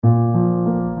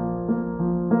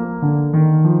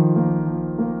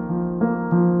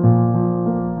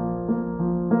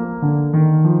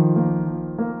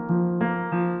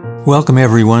Welcome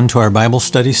everyone to our Bible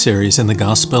study series in the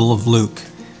Gospel of Luke.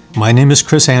 My name is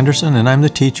Chris Anderson and I'm the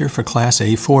teacher for Class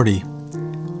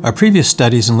A40. Our previous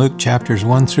studies in Luke chapters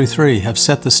 1 through 3 have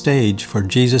set the stage for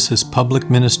Jesus' public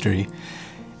ministry,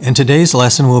 and today's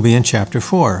lesson will be in chapter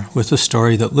 4 with the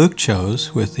story that Luke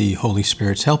chose, with the Holy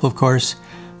Spirit's help of course,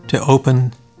 to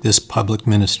open this public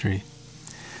ministry.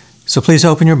 So please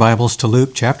open your Bibles to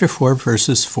Luke chapter 4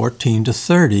 verses 14 to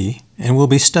 30, and we'll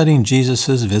be studying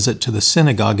Jesus' visit to the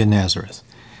synagogue in Nazareth.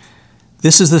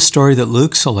 This is the story that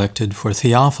Luke selected for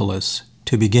Theophilus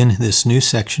to begin this new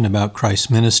section about Christ's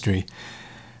ministry.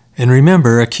 And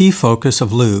remember, a key focus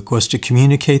of Luke was to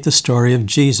communicate the story of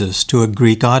Jesus to a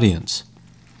Greek audience.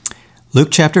 Luke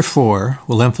chapter 4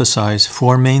 will emphasize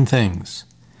four main things: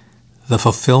 the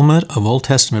fulfillment of Old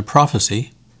Testament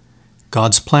prophecy,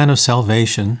 God's plan of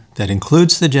salvation that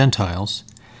includes the Gentiles,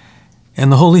 and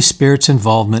the Holy Spirit's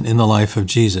involvement in the life of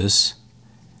Jesus,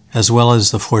 as well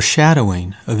as the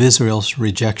foreshadowing of Israel's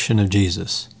rejection of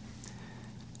Jesus.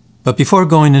 But before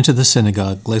going into the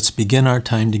synagogue, let's begin our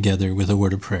time together with a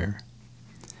word of prayer.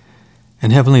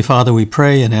 And Heavenly Father, we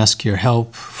pray and ask your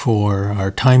help for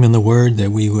our time in the Word,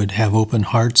 that we would have open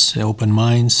hearts, open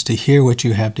minds to hear what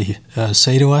you have to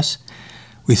say to us.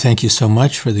 We thank you so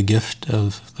much for the gift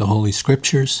of the Holy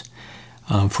Scriptures,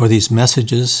 for these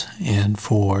messages, and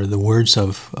for the words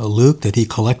of Luke that he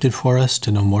collected for us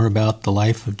to know more about the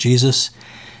life of Jesus,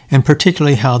 and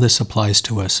particularly how this applies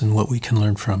to us and what we can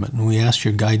learn from it. And we ask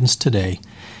your guidance today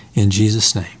in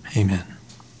Jesus' name. Amen.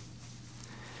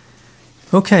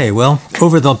 Okay, well,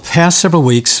 over the past several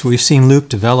weeks, we've seen Luke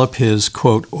develop his,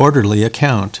 quote, orderly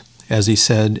account, as he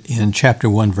said in chapter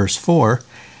 1, verse 4,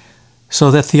 so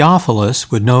that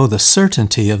Theophilus would know the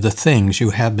certainty of the things you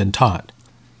have been taught.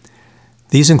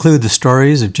 These include the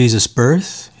stories of Jesus'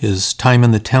 birth, his time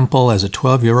in the temple as a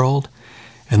 12-year-old,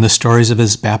 and the stories of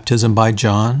his baptism by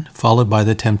John, followed by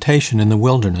the temptation in the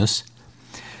wilderness.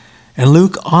 And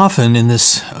Luke often in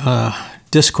this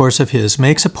discourse of his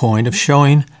makes a point of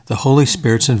showing the Holy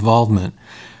Spirit's involvement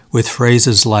with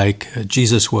phrases like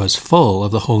Jesus was full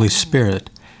of the Holy Spirit,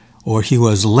 or he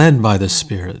was led by the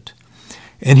Spirit.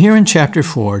 And here in chapter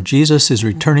 4, Jesus is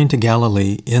returning to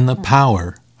Galilee in the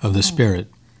power of the Spirit.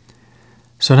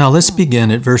 So now let's begin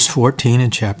at verse 14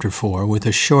 in chapter 4 with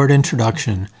a short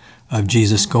introduction of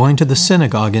Jesus going to the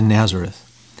synagogue in Nazareth.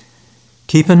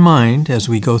 Keep in mind, as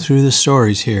we go through the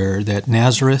stories here, that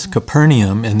Nazareth,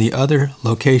 Capernaum, and the other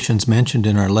locations mentioned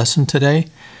in our lesson today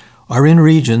are in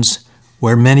regions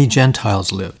where many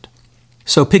Gentiles lived.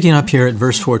 So picking up here at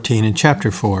verse 14 in chapter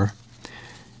 4,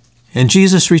 "And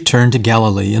Jesus returned to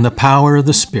Galilee in the power of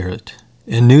the Spirit,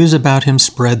 and news about him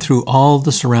spread through all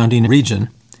the surrounding region.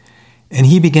 And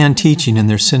he began teaching in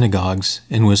their synagogues,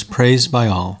 and was praised by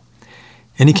all.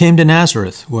 And he came to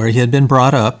Nazareth, where he had been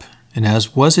brought up, and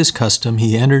as was his custom,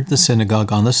 he entered the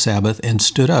synagogue on the Sabbath and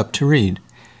stood up to read.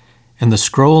 And the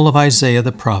scroll of Isaiah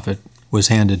the prophet was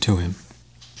handed to him."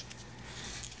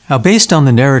 Now, based on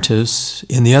the narratives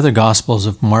in the other Gospels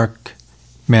of Mark,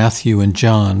 Matthew, and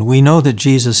John, we know that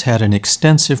Jesus had an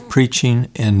extensive preaching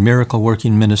and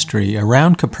miracle-working ministry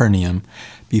around Capernaum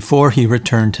before he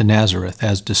returned to Nazareth,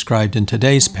 as described in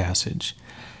today's passage.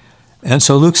 And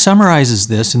so Luke summarizes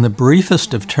this in the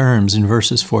briefest of terms in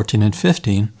verses 14 and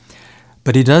 15,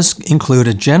 but he does include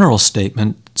a general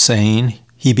statement saying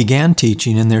he began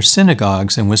teaching in their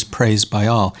synagogues and was praised by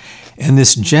all. And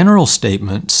this general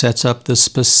statement sets up the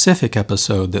specific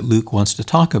episode that Luke wants to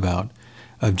talk about,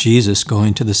 of Jesus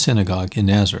going to the synagogue in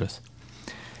Nazareth.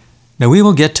 Now, we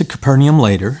will get to Capernaum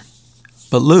later,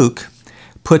 but Luke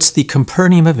puts the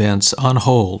Capernaum events on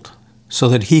hold so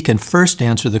that he can first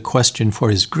answer the question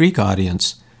for his Greek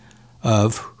audience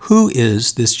of who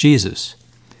is this Jesus?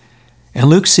 And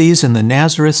Luke sees in the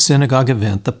Nazareth synagogue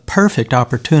event the perfect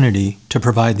opportunity to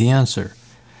provide the answer,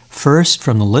 first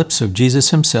from the lips of Jesus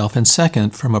himself, and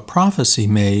second from a prophecy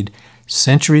made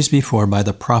centuries before by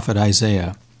the prophet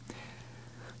Isaiah.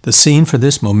 The scene for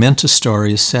this momentous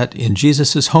story is set in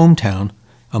Jesus' hometown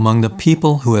among the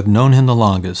people who have known him the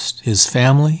longest, his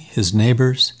family, his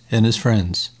neighbors, and his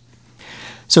friends.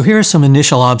 So here are some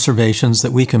initial observations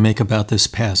that we can make about this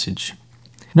passage.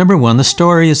 Number one, the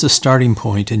story is the starting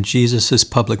point in Jesus'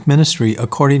 public ministry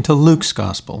according to Luke's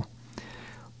Gospel.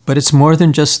 But it's more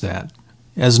than just that.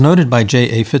 As noted by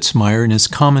J.A. Fitzmyer in his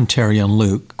commentary on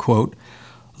Luke, quote,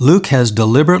 "Luke has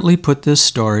deliberately put this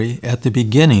story at the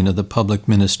beginning of the public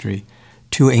ministry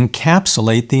to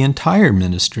encapsulate the entire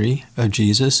ministry of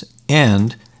Jesus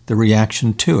and the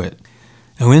reaction to it."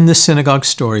 Now, in this synagogue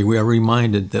story, we are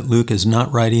reminded that Luke is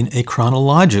not writing a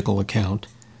chronological account,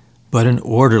 but an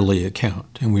orderly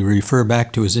account. And we refer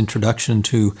back to his introduction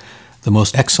to the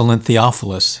most excellent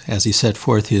Theophilus, as he set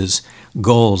forth his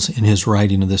goals in his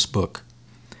writing of this book.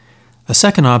 A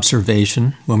second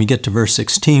observation, when we get to verse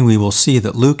 16, we will see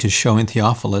that Luke is showing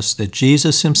Theophilus that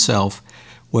Jesus himself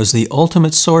was the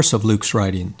ultimate source of Luke's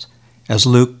writings, as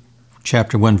Luke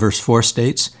chapter 1, verse 4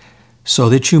 states, so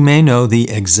that you may know the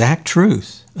exact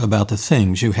truth about the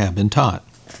things you have been taught.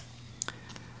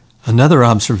 Another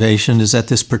observation is that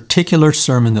this particular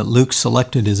sermon that Luke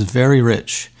selected is very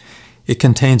rich. It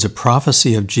contains a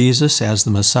prophecy of Jesus as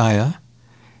the Messiah,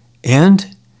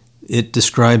 and it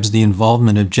describes the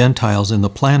involvement of Gentiles in the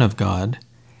plan of God,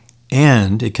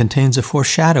 and it contains a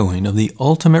foreshadowing of the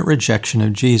ultimate rejection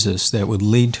of Jesus that would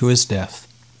lead to his death.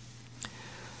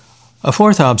 A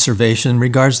fourth observation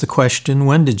regards the question,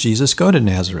 when did Jesus go to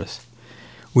Nazareth?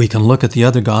 We can look at the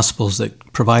other Gospels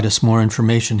that provide us more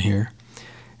information here.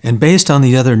 And based on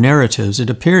the other narratives, it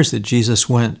appears that Jesus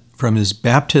went from his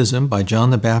baptism by John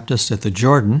the Baptist at the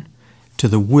Jordan to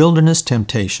the wilderness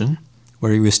temptation,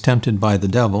 where he was tempted by the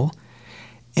devil,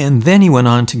 and then he went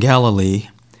on to Galilee,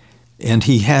 and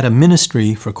he had a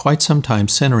ministry for quite some time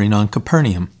centering on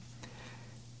Capernaum.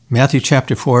 Matthew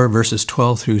chapter 4, verses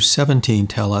 12 through 17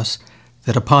 tell us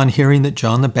that upon hearing that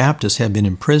John the Baptist had been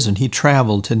imprisoned, he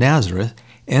traveled to Nazareth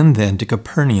and then to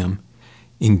Capernaum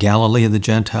in Galilee of the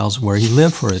Gentiles, where he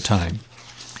lived for a time.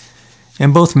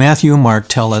 And both Matthew and Mark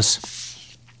tell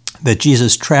us that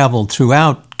Jesus traveled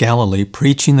throughout Galilee,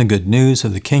 preaching the good news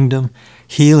of the kingdom,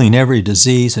 healing every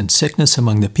disease and sickness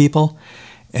among the people,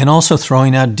 and also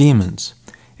throwing out demons.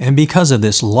 And because of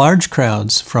this, large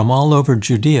crowds from all over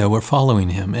Judea were following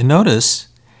him. And notice,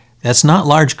 that's not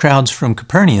large crowds from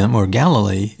Capernaum or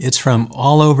Galilee. It's from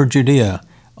all over Judea,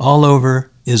 all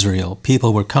over Israel.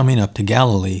 People were coming up to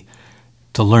Galilee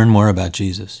to learn more about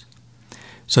Jesus.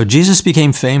 So Jesus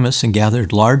became famous and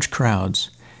gathered large crowds.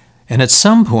 And at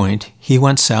some point, he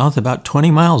went south about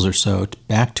 20 miles or so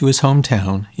back to his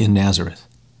hometown in Nazareth.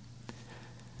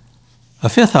 A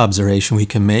fifth observation we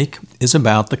can make is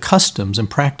about the customs and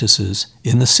practices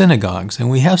in the synagogues. And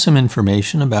we have some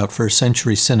information about first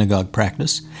century synagogue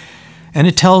practice. And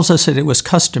it tells us that it was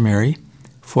customary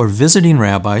for visiting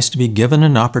rabbis to be given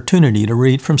an opportunity to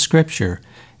read from Scripture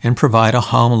and provide a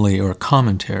homily or a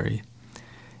commentary.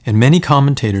 And many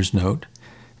commentators note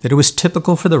that it was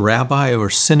typical for the rabbi or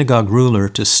synagogue ruler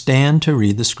to stand to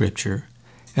read the Scripture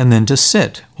and then to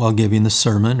sit while giving the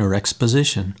sermon or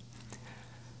exposition.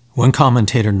 One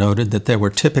commentator noted that there were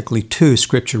typically 2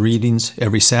 Scripture readings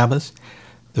every Sabbath,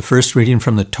 the first reading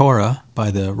from the Torah by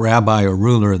the rabbi or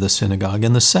ruler of the synagogue,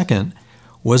 and the second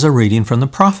was a reading from the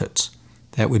prophets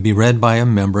that would be read by a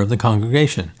member of the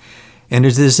congregation. And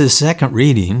it is this second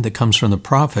reading that comes from the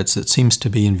prophets that seems to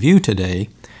be in view today,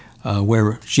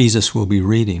 where Jesus will be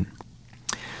reading.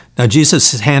 Now,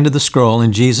 Jesus is handed the scroll,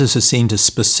 and Jesus is seen to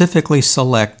specifically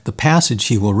select the passage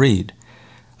he will read,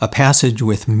 a passage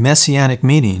with messianic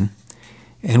meaning,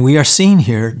 and we are seeing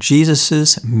here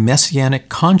Jesus' messianic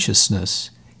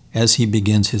consciousness as he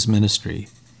begins his ministry.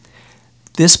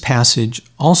 This passage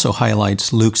also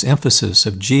highlights Luke's emphasis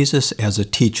of Jesus as a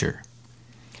teacher.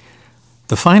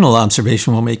 The final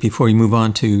observation we'll make before we move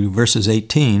on to verses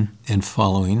 18 and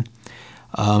following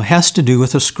has to do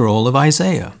with the scroll of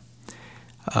Isaiah.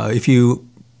 If you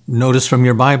notice from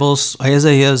your Bibles,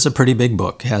 Isaiah is a pretty big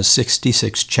book, has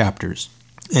 66 chapters.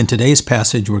 In today's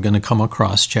passage, we're going to come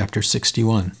across chapter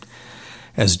 61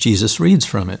 as Jesus reads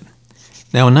from it.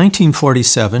 Now, in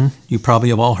 1947, you probably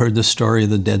have all heard the story of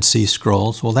the Dead Sea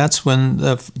Scrolls. Well, that's when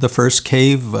the first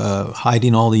cave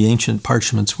hiding all the ancient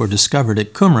parchments were discovered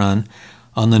at Qumran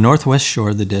on the northwest shore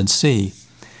of the Dead Sea.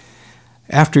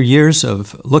 After years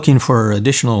of looking for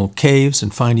additional caves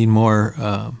and finding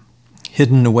more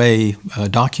hidden away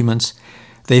documents,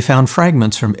 they found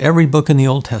fragments from every book in the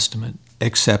Old Testament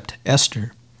except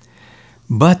Esther.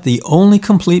 But the only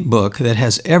complete book that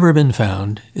has ever been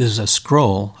found is a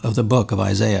scroll of the book of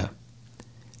Isaiah.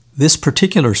 This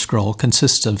particular scroll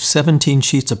consists of 17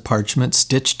 sheets of parchment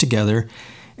stitched together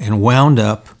and wound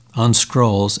up on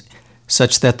scrolls,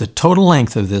 such that the total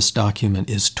length of this document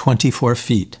is 24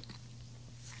 feet.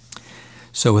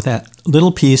 So with that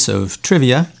little piece of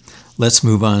trivia, let's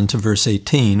move on to verse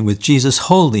 18, with Jesus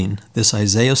holding this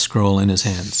Isaiah scroll in his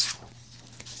hands.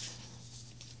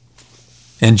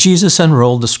 And Jesus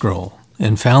unrolled the scroll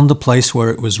and found the place where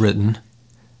it was written,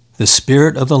 "The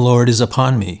Spirit of the Lord is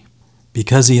upon me,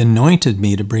 because he anointed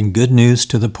me to bring good news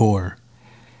to the poor.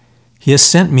 He has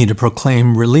sent me to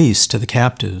proclaim release to the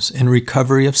captives and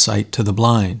recovery of sight to the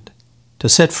blind, to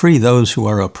set free those who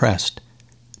are oppressed,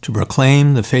 to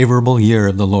proclaim the favorable year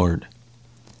of the Lord."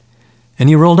 And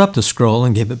he rolled up the scroll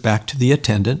and gave it back to the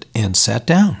attendant and sat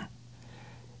down.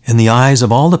 and the eyes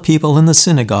of all the people in the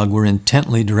synagogue were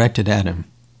intently directed at him.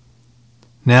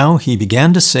 Now he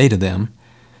began to say to them,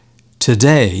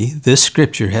 "Today this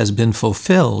scripture has been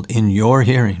fulfilled in your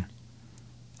hearing."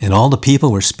 And all the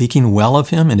people were speaking well of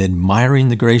him and admiring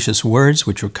the gracious words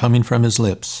which were coming from his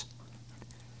lips.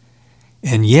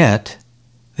 And yet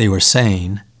they were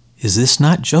saying, "Is this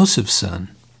not Joseph's son?"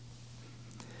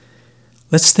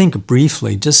 Let's think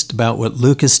briefly just about what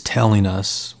Luke is telling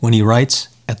us when he writes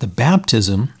at the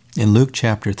baptism in Luke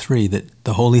chapter 3 that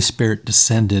the Holy Spirit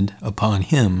descended upon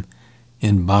him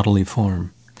in bodily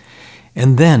form.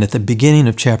 And then at the beginning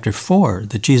of chapter 4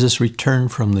 that Jesus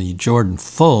returned from the Jordan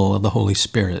full of the Holy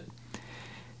Spirit.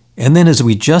 And then as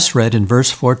we just read in verse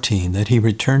 14 that he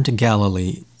returned to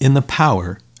Galilee in the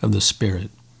power of the Spirit.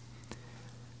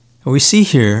 We see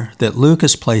here that Luke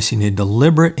is placing a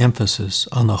deliberate emphasis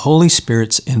on the Holy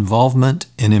Spirit's involvement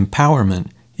and empowerment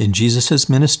in Jesus'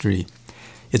 ministry.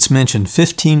 It's mentioned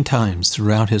 15 times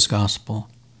throughout his gospel.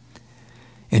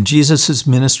 And Jesus'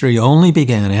 ministry only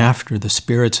began after the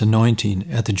Spirit's anointing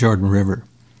at the Jordan River.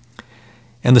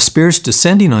 And the Spirit's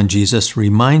descending on Jesus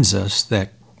reminds us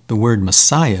that the word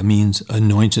Messiah means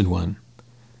anointed one.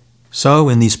 So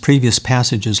in these previous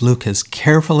passages, Luke has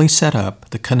carefully set up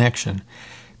the connection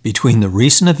between the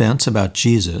recent events about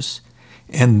Jesus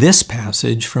and this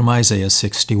passage from Isaiah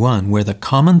 61, where the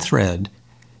common thread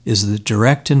is the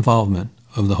direct involvement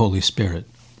of the Holy Spirit.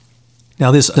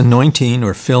 Now, this anointing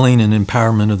or filling and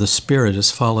empowerment of the Spirit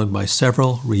is followed by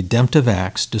several redemptive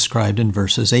acts described in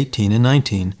verses 18 and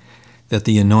 19 that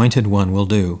the Anointed One will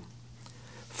do.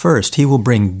 First, he will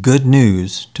bring good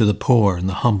news to the poor and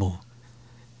the humble.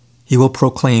 He will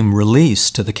proclaim release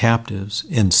to the captives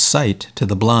and sight to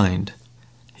the blind.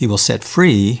 He will set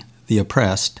free the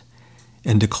oppressed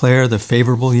and declare the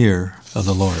favorable year of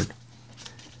the Lord.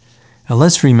 Now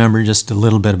let's remember just a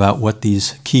little bit about what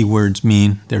these key words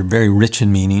mean. They're very rich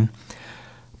in meaning.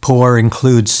 Poor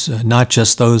includes not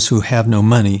just those who have no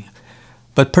money,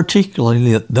 but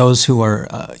particularly those who are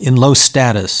in low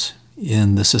status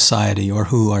in the society or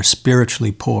who are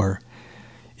spiritually poor.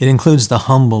 It includes the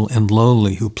humble and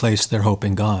lowly who place their hope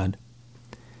in God.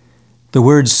 The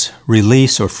words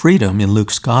release or freedom in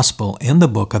Luke's Gospel and the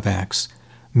book of Acts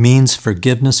means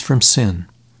forgiveness from sin.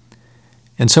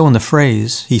 And so in the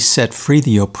phrase, he set free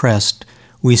the oppressed,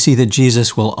 we see that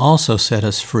Jesus will also set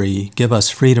us free, give us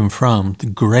freedom from the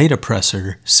great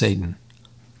oppressor, Satan.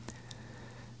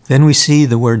 Then we see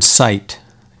the word sight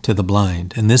to the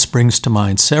blind, and this brings to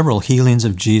mind several healings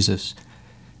of Jesus,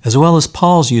 as well as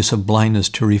Paul's use of blindness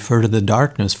to refer to the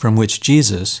darkness from which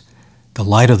Jesus, the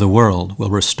light of the world, will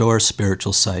restore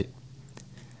spiritual sight.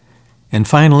 And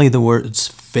finally, the words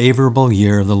favorable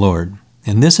year of the Lord.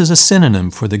 And this is a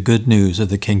synonym for the good news of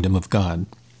the kingdom of God.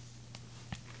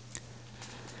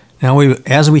 Now,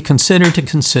 as we consider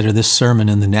this sermon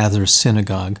in the Nazareth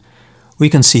synagogue, we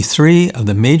can see three of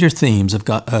the major themes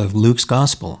of Luke's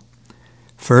gospel.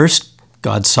 First,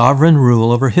 God's sovereign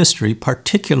rule over history,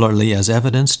 particularly as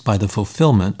evidenced by the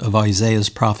fulfillment of Isaiah's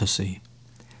prophecy.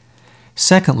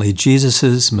 Secondly,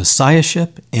 Jesus'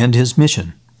 messiahship and his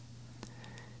mission.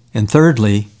 And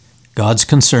thirdly, God's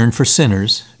concern for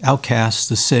sinners, outcasts,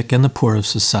 the sick, and the poor of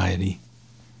society.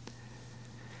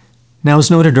 Now,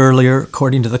 as noted earlier,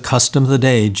 according to the custom of the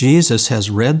day, Jesus has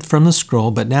read from the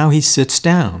scroll, but now he sits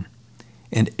down,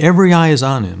 and every eye is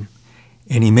on him,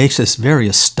 and he makes this very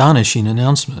astonishing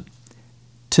announcement.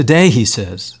 Today, he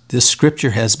says, this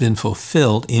scripture has been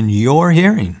fulfilled in your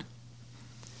hearing.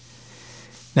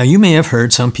 Now, you may have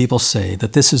heard some people say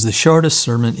that this is the shortest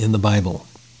sermon in the Bible.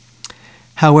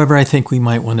 However, I think we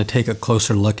might want to take a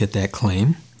closer look at that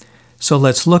claim. So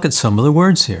let's look at some of the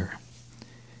words here.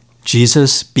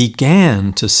 Jesus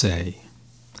began to say,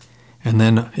 and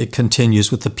then it continues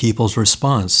with the people's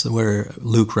response, where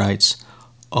Luke writes,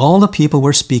 all the people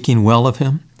were speaking well of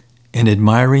him and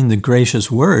admiring the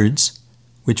gracious words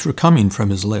which were coming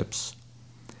from his lips.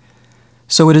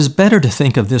 So it is better to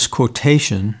think of this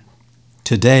quotation,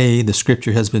 today the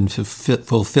scripture has been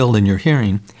fulfilled in your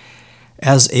hearing,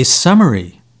 as a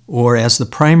summary or as the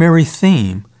primary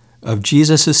theme of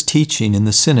Jesus' teaching in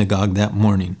the synagogue that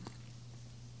morning.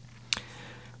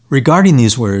 Regarding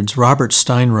these words, Robert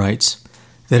Stein writes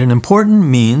that an important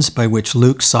means by which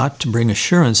Luke sought to bring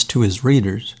assurance to his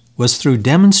readers was through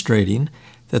demonstrating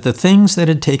that the things that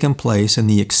had taken place in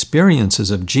the experiences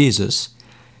of Jesus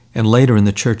and later in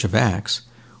the Church of Acts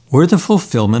were the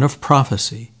fulfillment of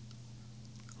prophecy.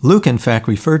 Luke, in fact,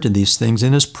 referred to these things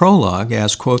in his prologue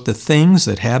as, quote, the things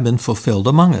that have been fulfilled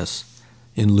among us,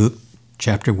 in Luke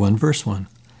chapter 1, verse 1.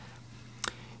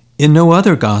 In no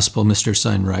other gospel, Mr.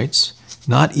 Stein writes,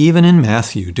 Not even in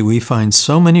Matthew do we find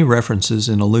so many references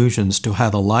and allusions to how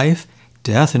the life,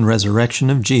 death, and resurrection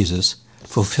of Jesus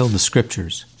fulfilled the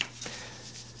Scriptures.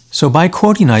 So by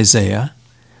quoting Isaiah,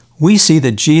 we see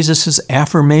that Jesus'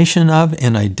 affirmation of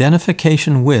and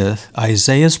identification with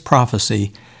Isaiah's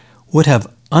prophecy would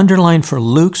have underlined for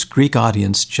Luke's Greek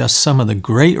audience just some of the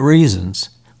great reasons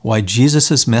why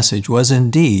Jesus' message was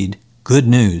indeed good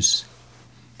news.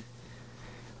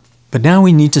 But now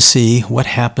we need to see what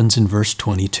happens in verse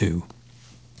 22.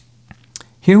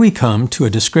 Here we come to a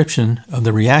description of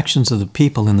the reactions of the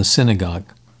people in the synagogue.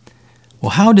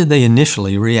 Well, how did they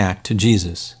initially react to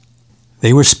Jesus?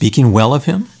 They were speaking well of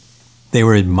him. They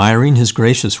were admiring his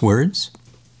gracious words.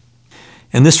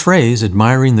 And this phrase,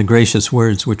 admiring the gracious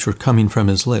words which were coming from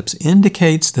his lips,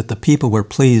 indicates that the people were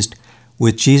pleased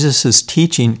with Jesus'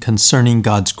 teaching concerning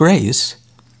God's grace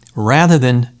rather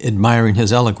than admiring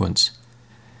his eloquence.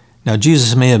 Now,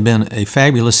 Jesus may have been a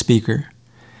fabulous speaker,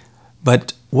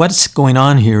 but what's going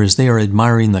on here is they are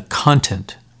admiring the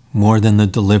content more than the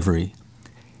delivery.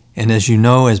 And as you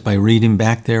know, as by reading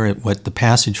back there at what the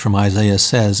passage from Isaiah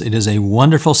says, it is a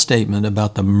wonderful statement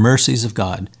about the mercies of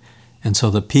God. And so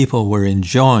the people were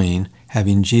enjoying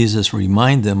having Jesus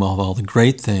remind them of all the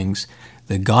great things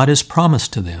that God has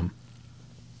promised to them.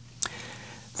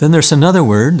 Then there's another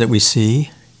word that we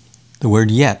see, the word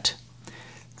yet.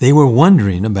 They were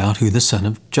wondering about who the son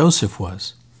of Joseph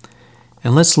was.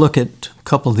 And let's look at a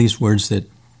couple of these words that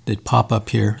pop up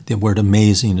here, the word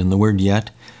amazing and the word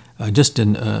yet. Just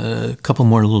in a couple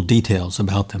more little details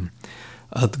about them.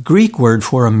 The Greek word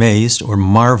for amazed or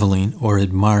marveling or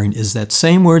admiring is that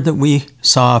same word that we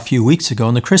saw a few weeks ago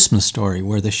in the Christmas story,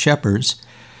 where the shepherds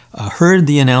heard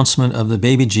the announcement of the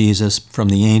baby Jesus from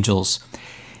the angels,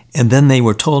 and then they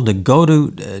were told to go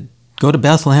to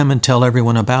Bethlehem and tell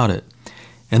everyone about it.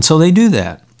 And so they do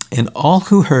that, and all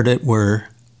who heard it were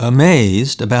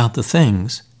amazed about the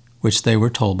things which they were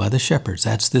told by the shepherds.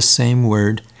 That's this same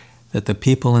word that the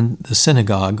people in the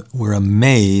synagogue were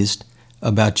amazed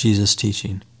about Jesus'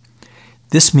 teaching.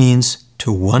 This means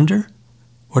to wonder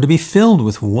or to be filled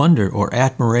with wonder or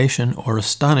admiration or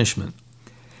astonishment.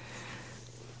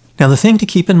 Now, the thing to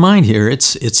keep in mind here,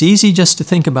 it's easy just to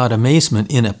think about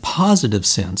amazement in a positive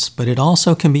sense, but it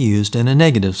also can be used in a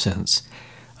negative sense.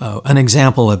 An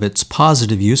example of its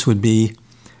positive use would be,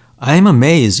 I am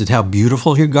amazed at how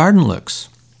beautiful your garden looks.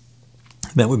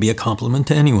 That would be a compliment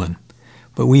to anyone.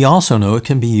 But we also know it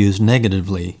can be used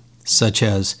negatively, such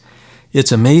as,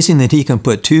 it's amazing that he can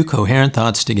put two coherent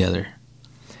thoughts together.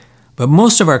 But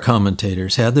most of our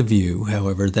commentators had the view,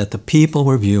 however, that the people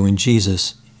were viewing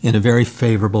Jesus in a very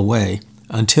favorable way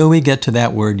until we get to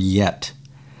that word yet.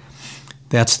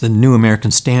 That's the New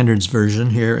American Standards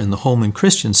version here in the Holman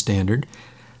Christian Standard.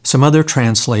 Some other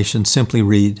translations simply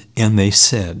read, and they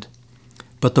said.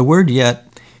 But the word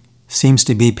yet seems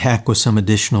to be packed with some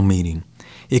additional meaning.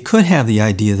 It could have the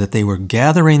idea that they were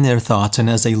gathering their thoughts, and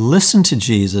as they listened to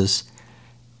Jesus,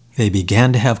 they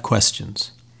began to have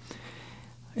questions.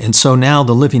 And so now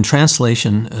the Living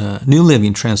Translation, New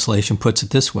Living Translation, puts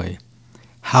it this way.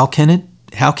 How can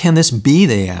this be,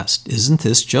 they asked. Isn't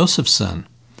this Joseph's son?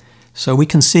 So we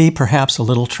can see perhaps a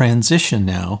little transition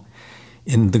now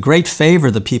in the great favor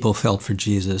the people felt for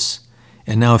Jesus.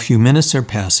 And now a few minutes are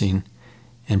passing,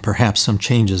 and perhaps some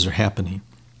changes are happening.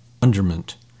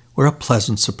 Wonderment, or a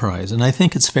pleasant surprise. And I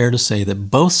think it's fair to say that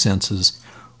both senses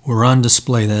were on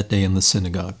display that day in the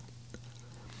synagogue.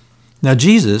 Now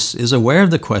Jesus is aware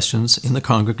of the questions in the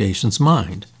congregation's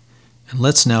mind. And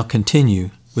let's now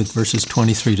continue with verses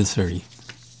 23 to 30.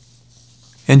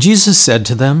 And Jesus said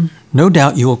to them, no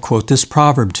doubt you will quote this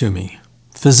proverb to me,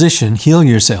 Physician, heal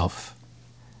yourself.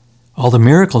 All the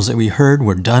miracles that we heard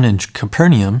were done in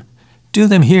Capernaum. Do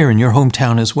them here in your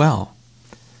hometown as well.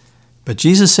 But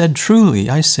Jesus said, truly,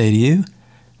 I say to you,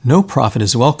 no prophet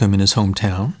is welcome in his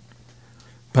hometown.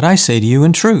 But I say to you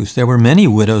in truth, there were many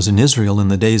widows in Israel in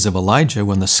the days of Elijah,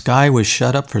 when the sky was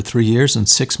shut up for 3 years and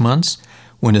 6 months,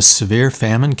 when a severe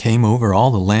famine came over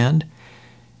all the land.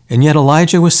 And yet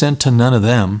Elijah was sent to none of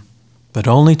them, but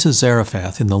only to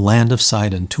Zarephath in the land of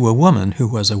Sidon, to a woman who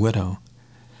was a widow.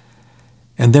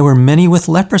 And there were many with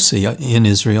leprosy in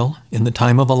Israel in the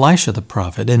time of Elisha the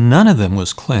prophet, and none of them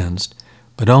was cleansed,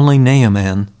 but only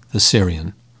Naaman the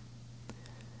Syrian.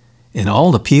 And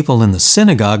all the people in the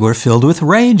synagogue were filled with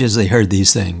rage as they heard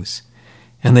these things.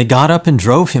 And they got up and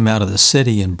drove him out of the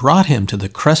city and brought him to the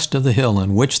crest of the hill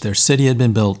on which their city had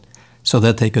been built, so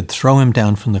that they could throw him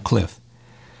down from the cliff.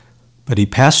 But he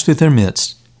passed through their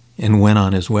midst and went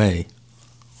on his way.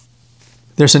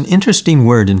 There's an interesting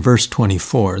word in verse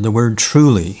 24, the word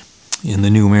truly in the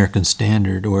New American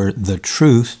Standard, or the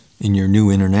truth in your New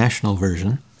International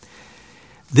Version.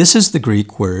 This is the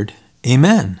Greek word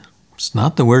amen. It's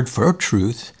not the word for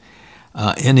truth.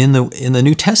 And in the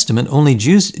New Testament, only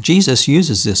Jesus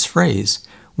uses this phrase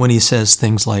when he says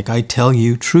things like, I tell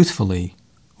you truthfully,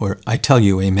 or I tell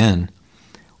you amen.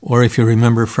 Or if you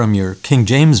remember from your King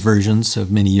James versions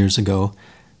of many years ago,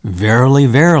 verily,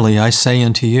 verily, I say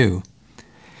unto you.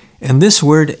 And this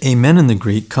word amen in the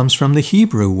Greek comes from the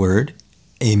Hebrew word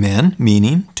amen,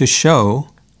 meaning to show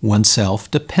oneself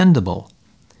dependable.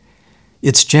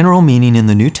 Its general meaning in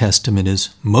the New Testament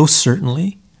is most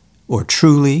certainly, or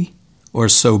truly, or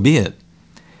so be it.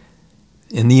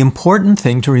 And the important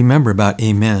thing to remember about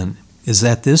amen is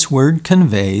that this word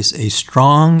conveys a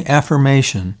strong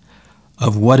affirmation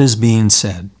of what is being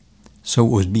said. So it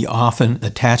would be often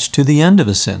attached to the end of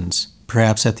a sentence,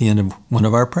 perhaps at the end of one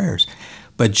of our prayers.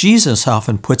 But Jesus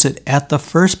often puts it at the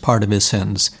first part of his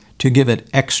sentence to give it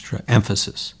extra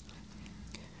emphasis.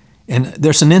 And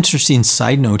there's an interesting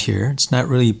side note here. It's not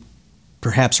really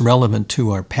perhaps relevant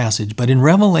to our passage, but in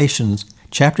Revelation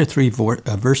chapter 3,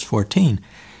 verse 14,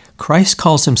 Christ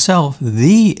calls himself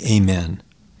the Amen,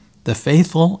 the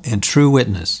faithful and true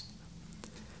witness.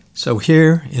 So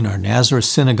here in our Nazareth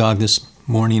synagogue this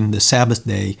morning, the Sabbath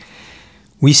day,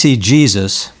 we see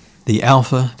Jesus, the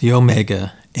Alpha, the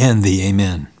Omega, and the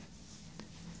Amen.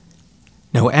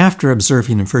 Now, after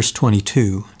observing in verse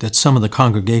 22 that some of the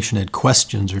congregation had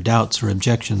questions or doubts or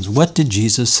objections, what did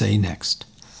Jesus say next?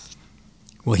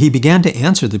 Well, he began to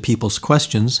answer the people's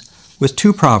questions with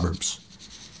two proverbs.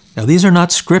 Now, these are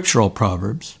not scriptural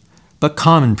proverbs, but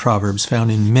common proverbs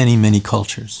found in many, many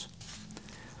cultures.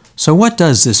 So what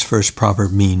does this first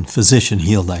proverb mean, physician,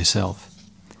 heal thyself?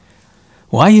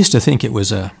 Well, I used to think it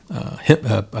was a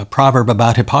proverb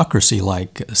about hypocrisy,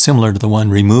 like similar to the one,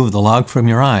 remove the log from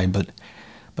your eye, but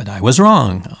I was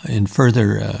wrong. In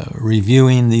further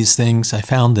reviewing these things, I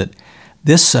found that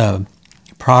this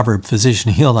proverb,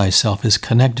 physician, heal thyself, is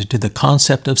connected to the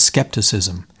concept of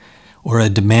skepticism, or a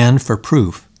demand for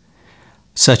proof,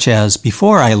 such as,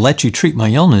 before I let you treat my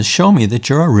illness, show me that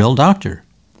you're a real doctor.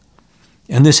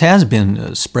 And this has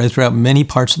been spread throughout many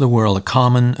parts of the world, a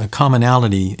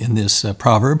commonality in this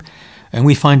proverb, and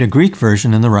we find a Greek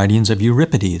version in the writings of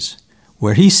Euripides,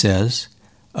 where he says,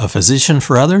 a physician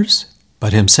for others,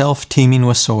 but himself teeming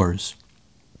with sores.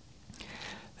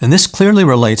 And this clearly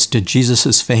relates to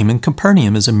Jesus' fame in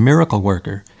Capernaum as a miracle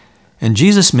worker. And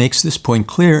Jesus makes this point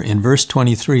clear in verse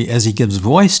 23 as he gives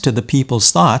voice to the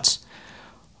people's thoughts.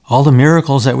 All the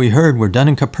miracles that we heard were done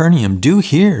in Capernaum. Do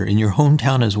here in your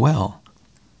hometown as well.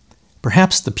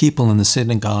 Perhaps the people in the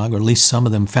synagogue, or at least some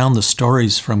of them, found the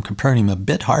stories from Capernaum a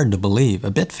bit hard to believe, a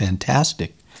bit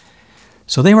fantastic.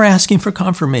 So they were asking for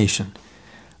confirmation,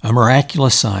 a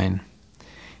miraculous sign.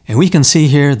 And we can see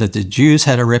here that the Jews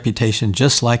had a reputation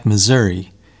just like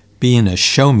Missouri, being a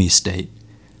show-me state.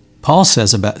 Paul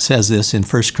says this in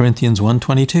 1 Corinthians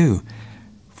 1:22.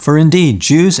 For indeed,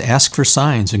 Jews ask for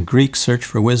signs and Greeks search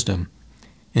for wisdom.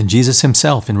 And Jesus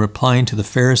himself, in replying to the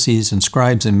Pharisees and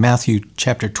scribes in Matthew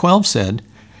chapter 12, said,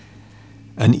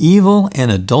 an evil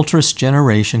and adulterous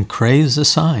generation craves a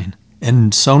sign,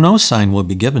 and so no sign will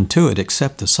be given to it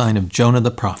except the sign of Jonah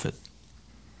the prophet.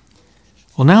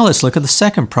 Well, now let's look at the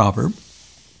second proverb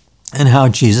and how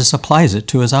Jesus applies it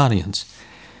to his audience.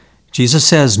 Jesus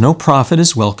says, no prophet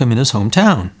is welcome in his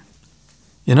hometown.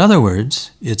 In other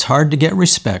words, it's hard to get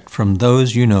respect from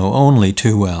those you know only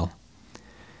too well.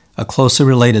 A closely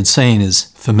related saying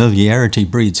is, familiarity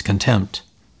breeds contempt.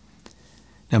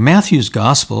 Now, Matthew's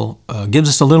gospel gives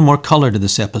us a little more color to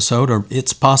this episode, or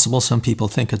it's possible some people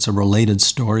think it's a related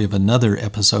story of another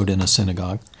episode in a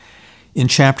synagogue. In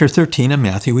chapter 13 of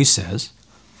Matthew, he says,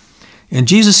 and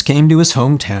Jesus came to his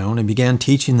hometown and began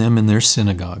teaching them in their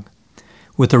synagogue,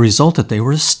 with the result that they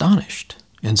were astonished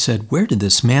and said, where did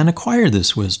this man acquire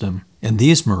this wisdom and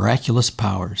these miraculous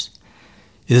powers?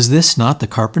 Is this not the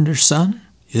carpenter's son?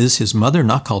 Is his mother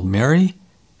not called Mary,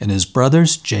 and his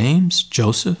brothers James,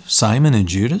 Joseph, Simon, and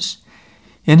Judas?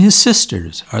 And his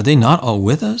sisters, are they not all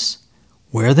with us?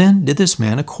 Where then did this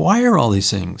man acquire all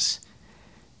these things?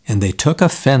 And they took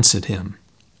offense at him.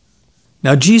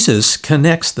 Now Jesus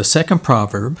connects the second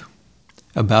proverb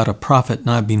about a prophet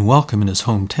not being welcome in his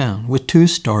hometown with two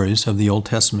stories of the Old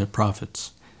Testament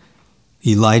prophets,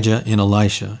 Elijah and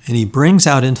Elisha, and he brings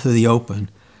out into the open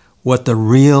what the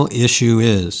real issue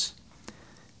is,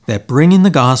 that bringing the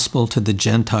gospel to the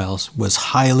Gentiles was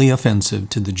highly offensive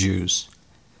to the Jews.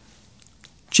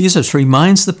 Jesus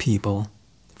reminds the people,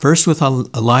 first with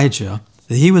Elijah,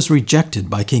 that he was rejected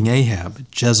by King Ahab,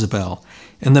 Jezebel,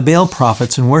 and the Baal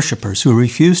prophets and worshipers who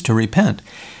refused to repent.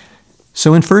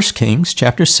 So in 1 Kings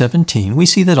chapter 17, we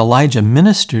see that Elijah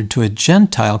ministered to a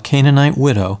Gentile Canaanite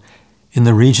widow in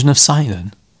the region of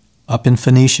Sidon, up in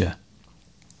Phoenicia.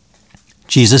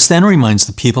 Jesus then reminds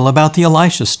the people about the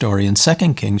Elisha story in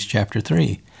 2 Kings chapter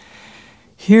 3.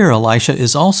 Here, Elisha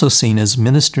is also seen as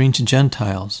ministering to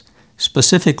Gentiles,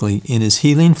 specifically in his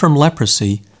healing from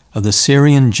leprosy of the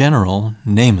Syrian general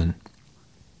Naaman.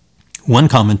 One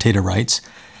commentator writes,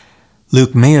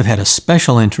 Luke may have had a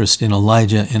special interest in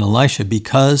Elijah and Elisha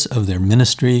because of their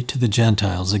ministry to the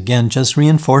Gentiles. Again, just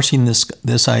reinforcing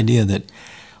this idea that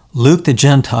Luke the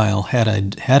Gentile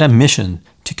had a mission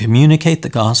to communicate the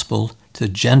gospel to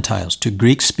Gentiles, to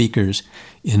Greek speakers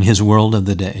in his world of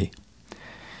the day.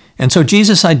 And so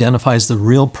Jesus identifies the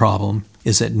real problem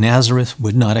is that Nazareth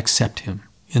would not accept him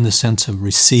in the sense of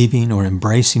receiving or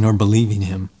embracing or believing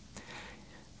him.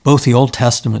 Both the Old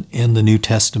Testament and the New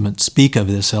Testament speak of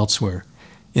this elsewhere.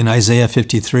 In Isaiah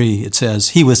 53, it says,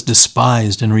 he was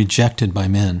despised and rejected by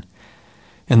men.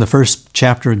 And the first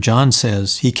chapter of John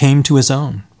says, he came to his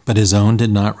own, but his own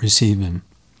did not receive him.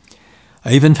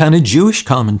 I even found a Jewish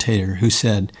commentator who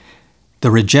said, the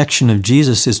rejection of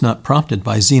Jesus is not prompted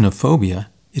by xenophobia.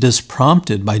 It is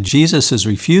prompted by Jesus'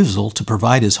 refusal to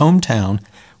provide his hometown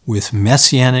with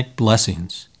messianic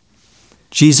blessings.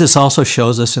 Jesus also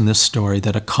shows us in this story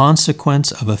that a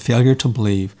consequence of a failure to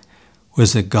believe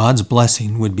was that God's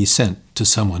blessing would be sent to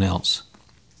someone else.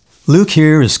 Luke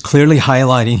here is clearly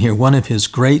highlighting here one of his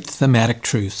great thematic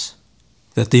truths,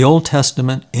 that the Old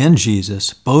Testament and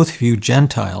Jesus both view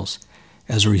Gentiles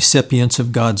as recipients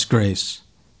of God's grace,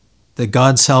 that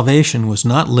God's salvation was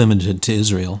not limited to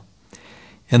Israel,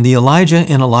 and the Elijah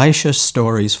and Elisha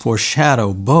stories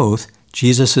foreshadow both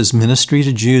Jesus' ministry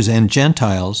to Jews and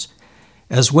Gentiles,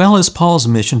 as well as Paul's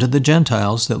mission to the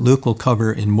Gentiles that Luke will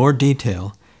cover in more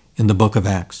detail in the book of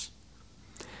Acts.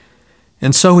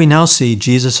 And so we now see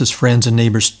Jesus' friends and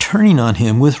neighbors turning on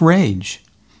him with rage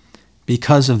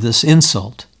because of this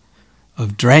insult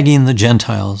of dragging the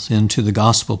Gentiles into the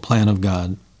gospel plan of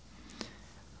God.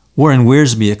 Warren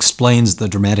Wiersbe explains the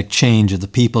dramatic change of the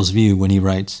people's view when he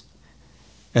writes,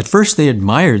 at first they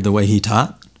admired the way he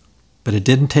taught, but it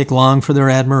didn't take long for their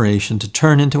admiration to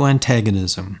turn into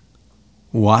antagonism.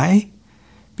 Why?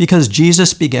 Because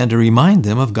Jesus began to remind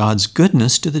them of God's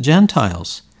goodness to the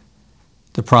Gentiles.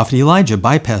 The prophet Elijah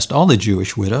bypassed all the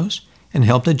Jewish widows and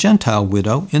helped a Gentile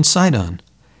widow in Sidon.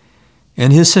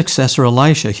 And his successor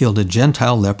Elisha healed a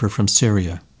Gentile leper from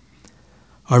Syria.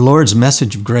 Our Lord's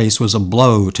message of grace was a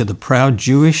blow to the proud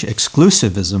Jewish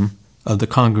exclusivism of the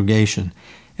congregation,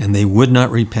 and they would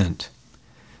not repent.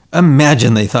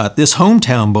 Imagine, they thought, this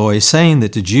hometown boy saying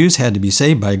that the Jews had to be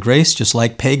saved by grace just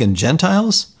like pagan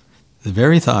Gentiles? The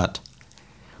very thought.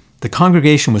 The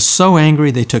congregation was so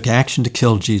angry they took action to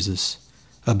kill Jesus.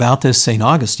 About this, St.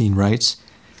 Augustine writes,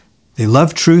 they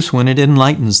love truth when it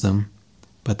enlightens them,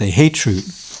 but they hate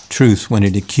truth when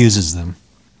it accuses them.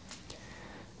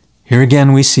 Here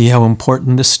again we see how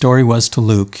important this story was to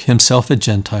Luke, himself a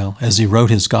Gentile, as he wrote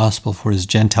his gospel for his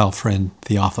Gentile friend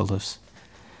Theophilus.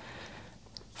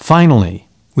 Finally,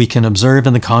 we can observe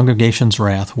in the congregation's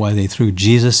wrath why they threw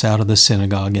Jesus out of the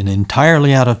synagogue and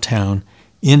entirely out of town,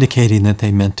 indicating that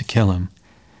they meant to kill him.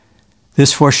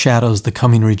 This foreshadows the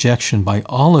coming rejection by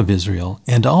all of Israel,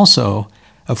 and also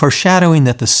a foreshadowing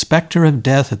that the specter of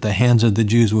death at the hands of the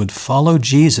Jews would follow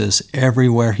Jesus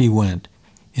everywhere he went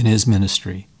in his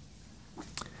ministry.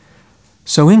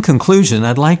 So in conclusion,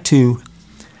 I'd like to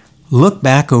look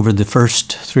back over the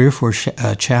first 3 or 4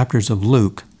 chapters of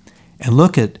Luke and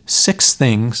look at 6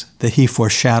 things that he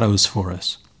foreshadows for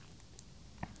us.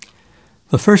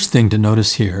 The first thing to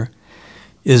notice here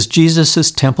is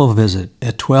Jesus' temple visit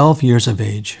at 12 years of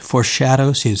age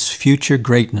foreshadows his future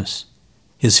greatness,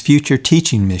 his future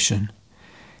teaching mission,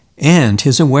 and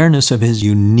his awareness of his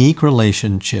unique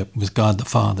relationship with God the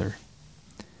Father.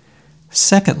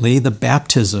 Secondly, the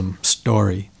baptism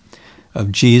story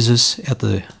of Jesus at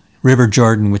the River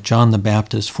Jordan with John the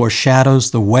Baptist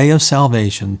foreshadows the way of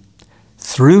salvation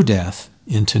through death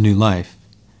into new life.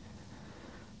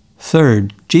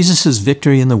 Third, Jesus'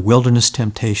 victory in the wilderness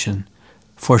temptation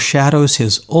foreshadows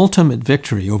his ultimate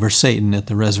victory over Satan at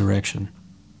the resurrection.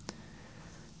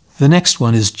 The next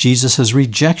one is Jesus'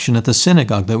 rejection at the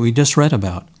synagogue that we just read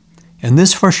about, and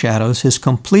this foreshadows his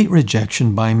complete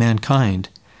rejection by mankind,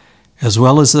 as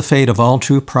well as the fate of all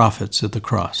true prophets at the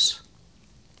cross.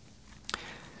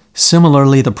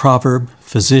 Similarly, the proverb,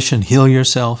 "Physician, heal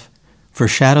yourself,"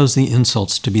 foreshadows the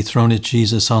insults to be thrown at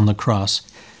Jesus on the cross,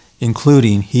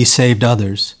 including, "He saved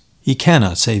others, he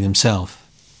cannot save himself."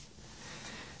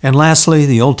 And lastly,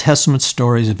 the Old Testament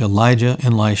stories of Elijah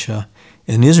and Elisha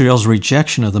and Israel's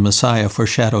rejection of the Messiah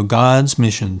foreshadow God's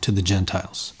mission to the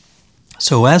Gentiles.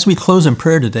 So as we close in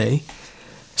prayer today,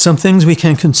 some things we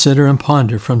can consider and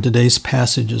ponder from today's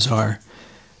passages are,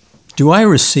 Do I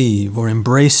receive or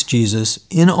embrace Jesus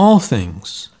in all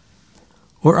things?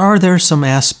 Or are there some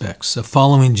aspects of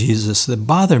following Jesus that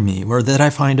bother me, or that I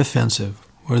find offensive,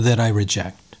 or that I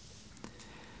reject?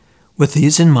 With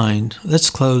these in mind, let's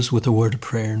close with a word of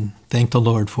prayer and thank the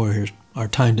Lord for our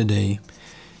time today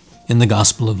in the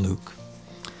Gospel of Luke.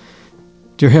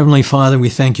 Dear Heavenly Father, we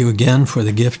thank you again for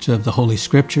the gift of the Holy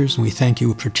Scriptures, and we thank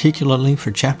you particularly for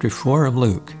chapter 4 of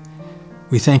Luke.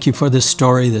 We thank you for this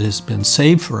story that has been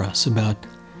saved for us about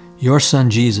your Son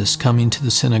Jesus coming to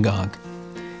the synagogue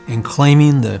and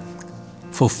claiming the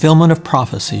fulfillment of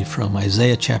prophecy from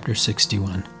Isaiah chapter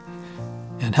 61.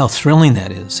 And how thrilling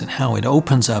that is, and how it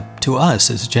opens up to us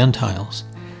as Gentiles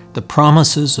the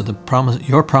promises of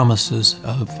your promises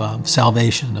of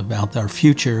salvation, about our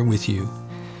future with you.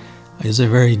 It's a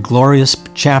very glorious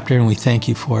chapter, and we thank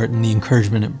you for it and the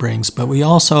encouragement it brings. But we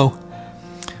also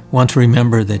want to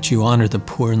remember that you honor the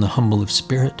poor and the humble of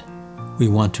spirit. We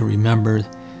want to remember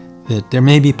that there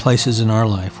may be places in our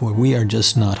life where we are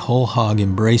just not whole hog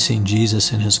embracing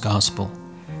Jesus and his gospel,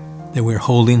 that we're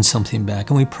holding something back.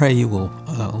 And we pray you will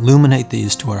illuminate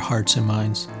these to our hearts and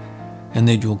minds, and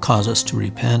that you will cause us to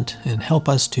repent and help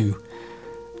us to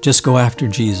just go after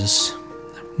Jesus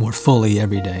more fully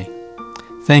every day.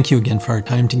 Thank you again for our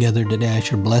time together today. I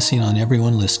ask your blessing on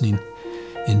everyone listening.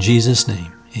 In Jesus'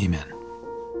 name, amen.